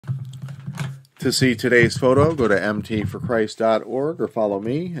To see today's photo, go to mtforchrist.org or follow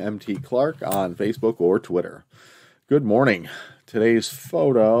me, MT Clark, on Facebook or Twitter. Good morning. Today's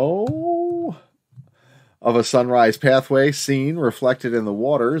photo of a sunrise pathway scene reflected in the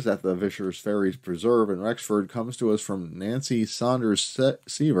waters at the Visscher's Ferries Preserve in Rexford comes to us from Nancy Saunders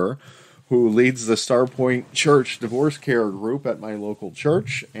Seaver, who leads the Starpoint Church Divorce Care Group at my local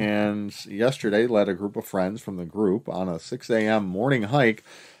church, and yesterday led a group of friends from the group on a 6 a.m. morning hike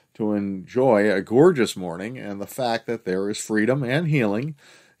to enjoy a gorgeous morning and the fact that there is freedom and healing,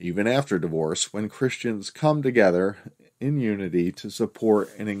 even after divorce, when Christians come together in unity to support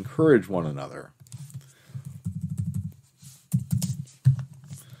and encourage one another.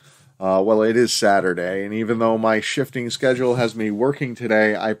 Well, it is Saturday, and even though my shifting schedule has me working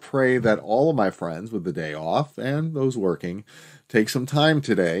today, I pray that all of my friends with the day off and those working take some time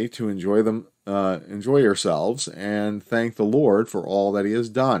today to enjoy yourselves and thank the Lord for all that He has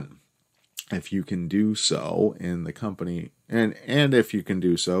done. If you can do so in the company, and if you can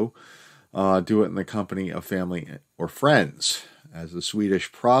do so, do it in the company of family or friends. As the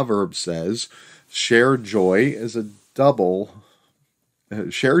Swedish proverb says, shared joy is double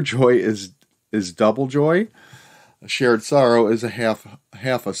joy. Shared sorrow is a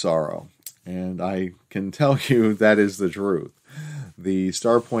half a sorrow. And I can tell you that is the truth. The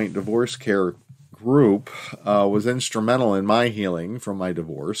Starpoint Divorce Care Group was instrumental in my healing from my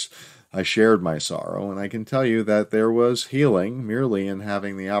divorce. I shared my sorrow, and I can tell you that there was healing merely in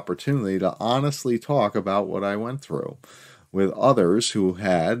having the opportunity to honestly talk about what I went through with others who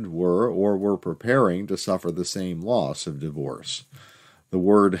were preparing to suffer the same loss of divorce. The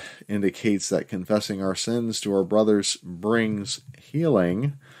word indicates that confessing our sins to our brothers brings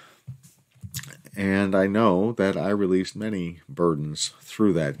healing, and I know that I released many burdens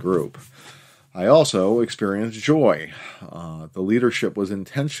through that group. I also experienced joy. The leadership was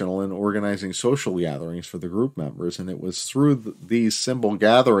intentional in organizing social gatherings for the group members, and it was through these simple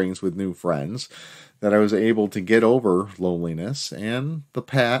gatherings with new friends that I was able to get over loneliness and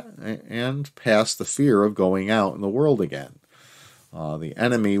past the fear of going out in the world again. The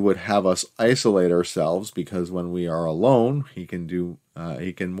enemy would have us isolate ourselves because when we are alone, he can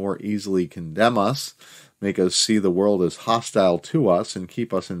more easily condemn us, make us see the world as hostile to us, and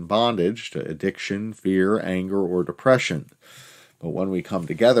keep us in bondage to addiction, fear, anger, or depression. But when we come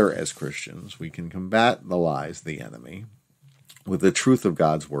together as Christians, we can combat the lies of the enemy with the truth of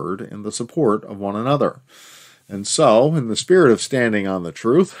God's Word and the support of one another. And so, in the spirit of standing on the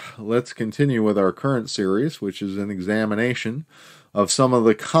truth, let's continue with our current series, which is an examination of some of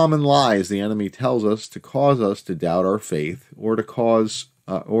the common lies the enemy tells us to cause us to doubt our faith or to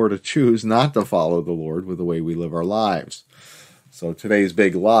choose not to follow the Lord with the way we live our lives. So today's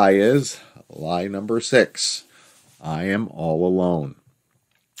big lie is lie number 6. I am all alone.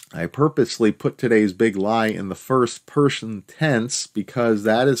 I purposely put today's big lie in the first person tense because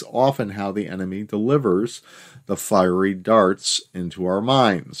that is often how the enemy delivers the fiery darts into our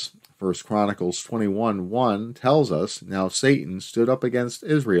minds. 1 Chronicles 21:1 tells us, "Now Satan stood up against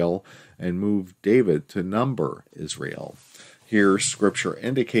Israel and moved David to number Israel." Here, Scripture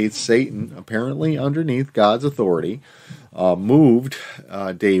indicates Satan, apparently underneath God's authority, moved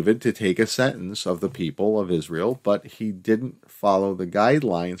David to take a sentence of the people of Israel, but he didn't follow the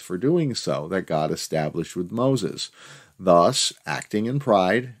guidelines for doing so that God established with Moses, thus acting in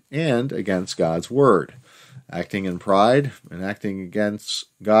pride and against God's word. Acting in pride and acting against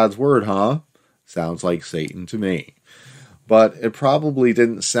God's word, Sounds like Satan to me. But it probably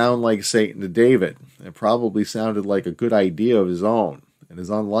didn't sound like Satan to David. It probably sounded like a good idea of his own. It is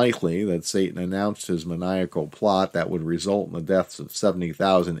unlikely that Satan announced his maniacal plot that would result in the deaths of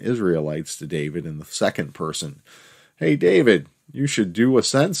 70,000 Israelites to David in the second person. Hey, David, you should do a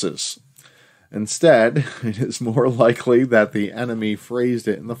census. Instead, it is more likely that the enemy phrased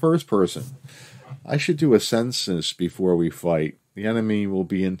it in the first person. I should do a census before we fight. The enemy will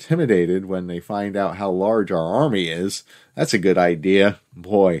be intimidated when they find out how large our army is. That's a good idea.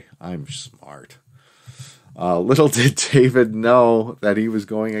 Boy, I'm smart. Little did David know that he was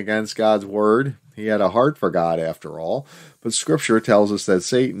going against God's word. He had a heart for God after all, but Scripture tells us that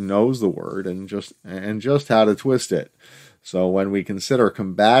Satan knows the word and just how to twist it. So when we consider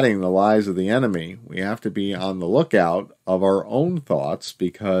combating the lies of the enemy, we have to be on the lookout of our own thoughts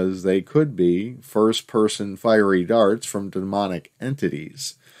because they could be first-person fiery darts from demonic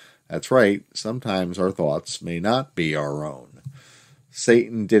entities. That's right, sometimes our thoughts may not be our own.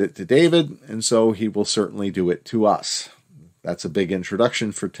 Satan did it to David, and so he will certainly do it to us. That's a big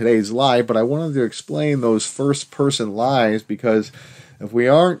introduction for today's lie, but I wanted to explain those first-person lies because if we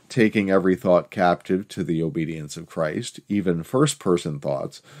aren't taking every thought captive to the obedience of Christ, even first-person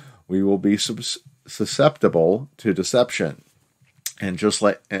thoughts, we will be susceptible to deception. And just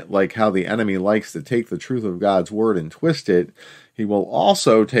like how the enemy likes to take the truth of God's word and twist it, he will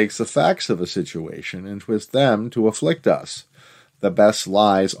also take the facts of a situation and twist them to afflict us. The best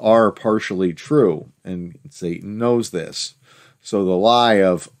lies are partially true, and Satan knows this. So the lie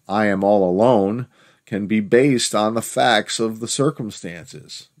of, I am all alone, can be based on the facts of the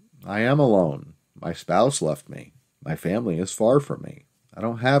circumstances. I am alone. My spouse left me. My family is far from me. I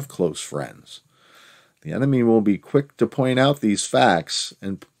don't have close friends. The enemy will be quick to point out these facts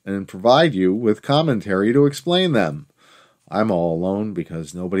and provide you with commentary to explain them. I'm all alone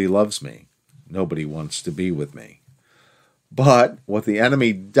because nobody loves me. Nobody wants to be with me. But what the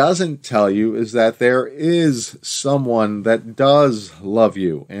enemy doesn't tell you is that there is someone that does love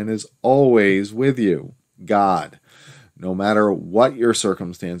you and is always with you, God. No matter what your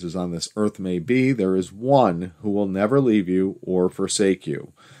circumstances on this earth may be, there is one who will never leave you or forsake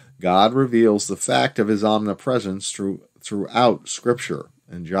you. God reveals the fact of his omnipresence throughout Scripture.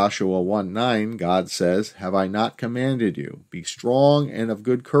 In Joshua 1:9, God says, Have I not commanded you? Be strong and of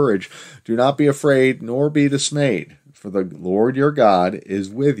good courage. Do not be afraid, nor be dismayed, for the Lord your God is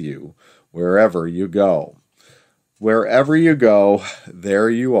with you wherever you go. Wherever you go, there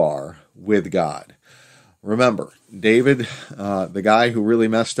you are with God. Remember, David, the guy who really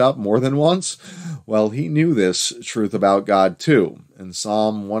messed up more than once, well, he knew this truth about God too. In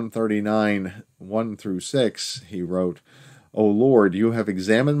Psalm 139, 1-6, he wrote, O Lord, you have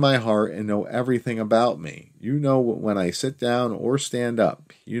examined my heart and know everything about me. You know when I sit down or stand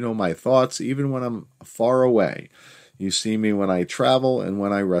up. You know my thoughts even when I'm far away. You see me when I travel and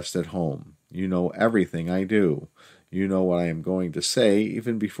when I rest at home. You know everything I do. You know what I am going to say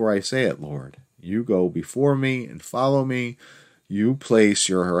even before I say it, Lord. You go before me and follow me. You place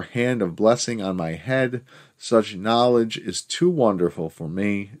your hand of blessing on my head. Such knowledge is too wonderful for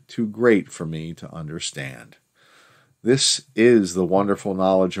me, too great for me to understand. This is the wonderful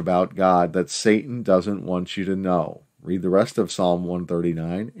knowledge about God that Satan doesn't want you to know. Read the rest of Psalm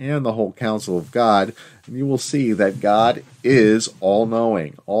 139 and the whole counsel of God, and you will see that God is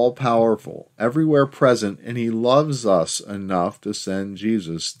all-knowing, all-powerful, everywhere present, and he loves us enough to send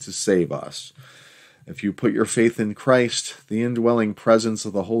Jesus to save us. If you put your faith in Christ, the indwelling presence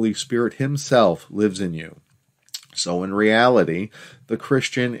of the Holy Spirit himself lives in you. So in reality, the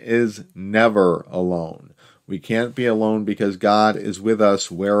Christian is never alone. We can't be alone because God is with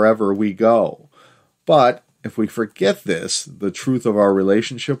us wherever we go. But if we forget this, the truth of our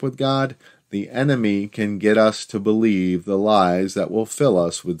relationship with God, the enemy can get us to believe the lies that will fill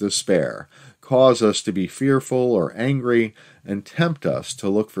us with despair, cause us to be fearful or angry, and tempt us to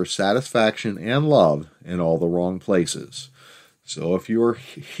look for satisfaction and love in all the wrong places. So if you're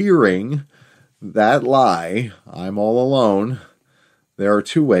hearing that lie, I'm all alone, there are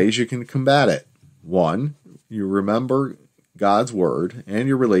two ways you can combat it. One, you remember God's Word and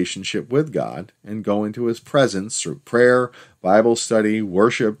your relationship with God and go into his presence through prayer, Bible study,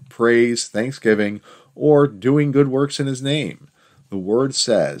 worship, praise, thanksgiving, or doing good works in his name. The Word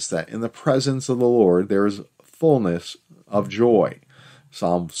says that in the presence of the Lord there is fullness of joy.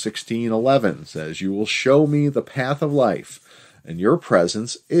 Psalm 16:11 says, You will show me the path of life, and your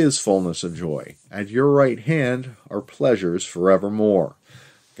presence is fullness of joy. At your right hand are pleasures forevermore.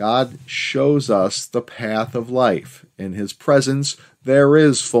 God shows us the path of life. In his presence, there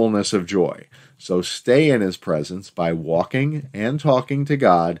is fullness of joy. So stay in his presence by walking and talking to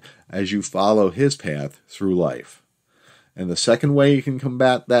God as you follow his path through life. And the second way you can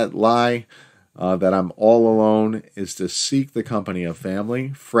combat that lie, that I'm all alone, is to seek the company of family,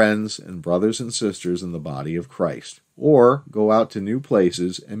 friends, and brothers and sisters in the body of Christ. Or go out to new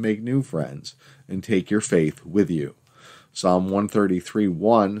places and make new friends and take your faith with you. Psalm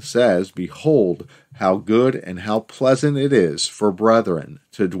 133:1 says, Behold, how good and how pleasant it is for brethren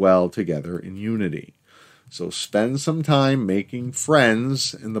to dwell together in unity. So spend some time making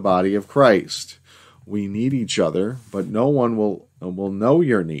friends in the body of Christ. We need each other, but no one will know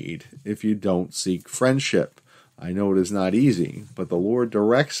your need if you don't seek friendship. I know it is not easy, but the Lord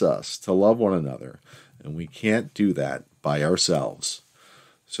directs us to love one another, and we can't do that by ourselves.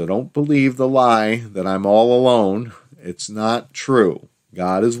 So don't believe the lie that I'm all alone. It's not true.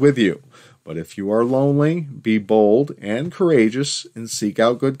 God is with you. But if you are lonely, be bold and courageous and seek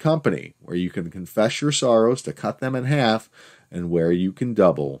out good company, where you can confess your sorrows to cut them in half and where you can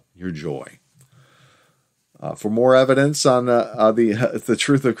double your joy. For more evidence on the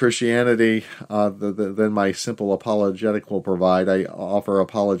truth of Christianity than my simple apologetic will provide, I offer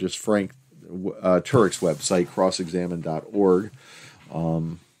apologist Frank Turek's website, crossexamine.org.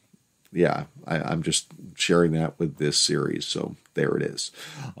 I'm just sharing that with this series. So there it is.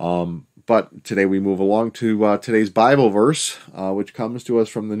 But today we move along to today's Bible verse, which comes to us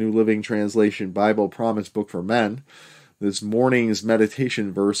from the New Living Translation Bible Promise Book for Men. This morning's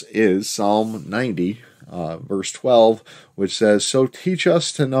meditation verse is Psalm 90, verse 12, which says, "So teach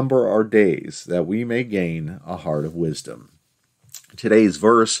us to number our days, that we may gain a heart of wisdom." Today's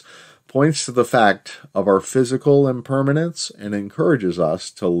verse points to the fact of our physical impermanence and encourages us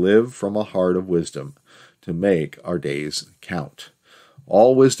to live from a heart of wisdom, to make our days count.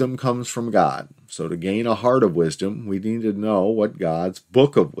 All wisdom comes from God, so to gain a heart of wisdom, we need to know what God's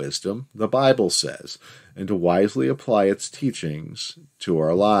book of wisdom, the Bible, says, and to wisely apply its teachings to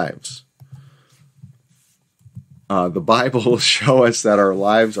our lives. The Bible will show us that our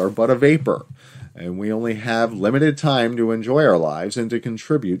lives are but a vapor, and we only have limited time to enjoy our lives and to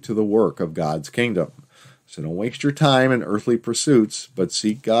contribute to the work of God's kingdom. So don't waste your time in earthly pursuits, but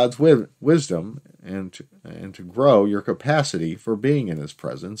seek God's wisdom and to grow your capacity for being in His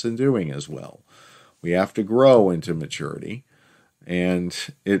presence and doing His will. We have to grow into maturity, and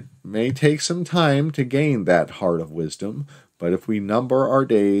it may take some time to gain that heart of wisdom, but if we number our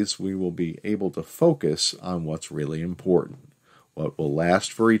days, we will be able to focus on what's really important, what will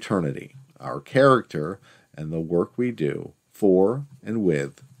last for eternity, our character, and the work we do for and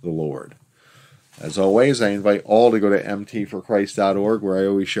with the Lord. As always, I invite all to go to mtforchrist.org, where I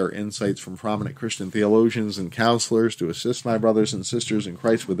always share insights from prominent Christian theologians and counselors to assist my brothers and sisters in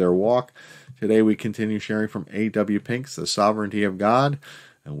Christ with their walk. Today we continue sharing from A.W. Pink's The Sovereignty of God,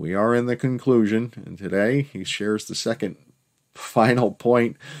 and we are in the conclusion. And today he shares the second final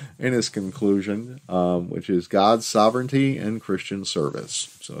point in his conclusion, which is God's sovereignty and Christian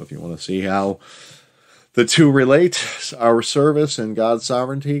service. So if you want to see how the two relate, our service and God's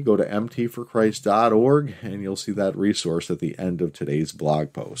sovereignty, go to mtforchrist.org, and you'll see that resource at the end of today's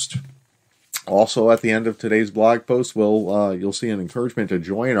blog post. Also, at the end of today's blog post, you'll see an encouragement to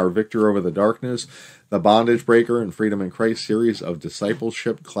join our Victor Over the Darkness, the Bondage Breaker, and Freedom in Christ series of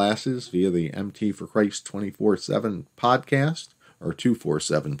discipleship classes via the MT for Christ 24/7 podcast, or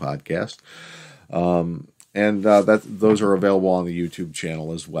 247 podcast. Those are available on the YouTube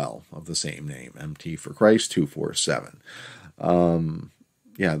channel as well, of the same name, MT for Christ 247.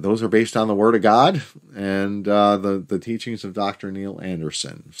 Those are based on the Word of God and the teachings of Dr. Neil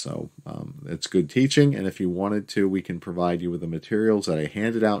Anderson. So it's good teaching, and if you wanted to, we can provide you with the materials that I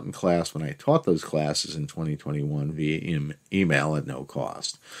handed out in class when I taught those classes in 2021 via email at no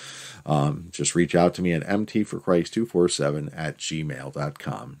cost. Just reach out to me at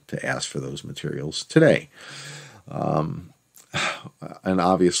mtforchrist247@gmail.com to ask for those materials today. And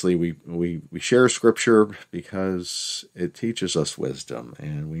obviously we share Scripture because it teaches us wisdom,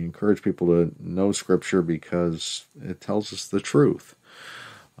 and we encourage people to know Scripture because it tells us the truth.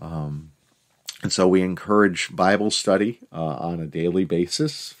 And so we encourage Bible study on a daily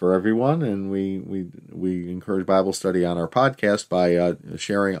basis for everyone, and we encourage Bible study on our podcast by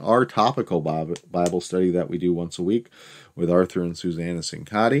sharing our topical Bible study that we do once a week with Arthur and Susanna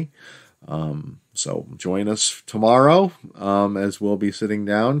Sincotti. So join us tomorrow as we'll be sitting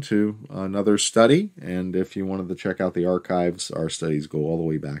down to another study. And if you wanted to check out the archives, our studies go all the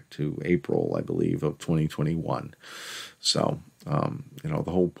way back to April, I believe, of 2021. So, the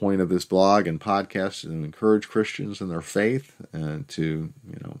whole point of this blog and podcast is to encourage Christians in their faith and to,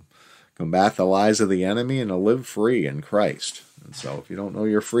 combat the lies of the enemy and to live free in Christ. And so if you don't know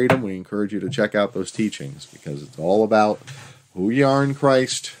your freedom, we encourage you to check out those teachings, because it's all about who you are in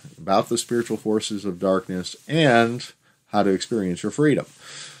Christ, about the spiritual forces of darkness, and how to experience your freedom.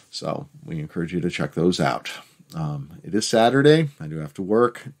 So we encourage you to check those out. It is Saturday. I do have to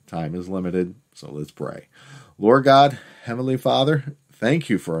work. Time is limited, so let's pray. Lord God, Heavenly Father, thank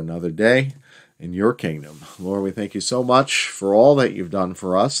you for another day in your kingdom. Lord, we thank you so much for all that you've done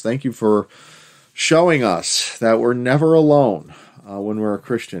for us. Thank you for showing us that we're never alone when we're a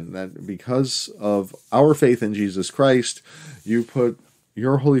Christian, that because of our faith in Jesus Christ, you put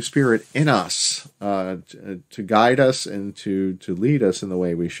your Holy Spirit in us to guide us and to lead us in the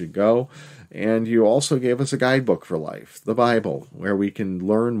way we should go. And you also gave us a guidebook for life, the Bible, where we can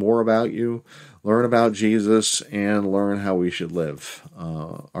learn more about you, learn about Jesus, and learn how we should live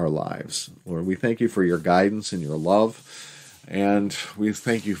our lives. Lord, we thank you for your guidance and your love, and we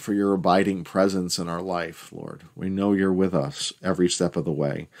thank you for your abiding presence in our life, Lord. We know you're with us every step of the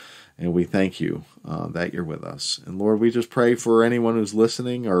way, and we thank you that you're with us. And Lord, we just pray for anyone who's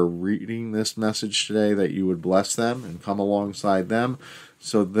listening or reading this message today, that you would bless them and come alongside them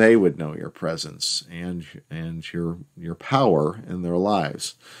so they would know your presence and your power in their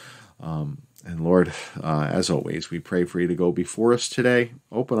lives. And Lord, as always, we pray for you to go before us today,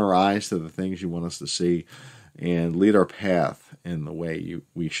 open our eyes to the things you want us to see, and lead our path in the way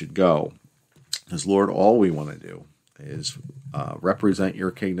we should go. Because, Lord, all we want to do is represent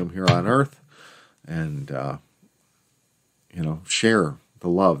your kingdom here on earth and, share the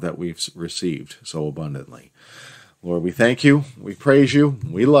love that we've received so abundantly. Lord, we thank you, we praise you,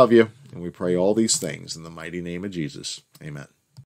 we love you, and we pray all these things in the mighty name of Jesus. Amen.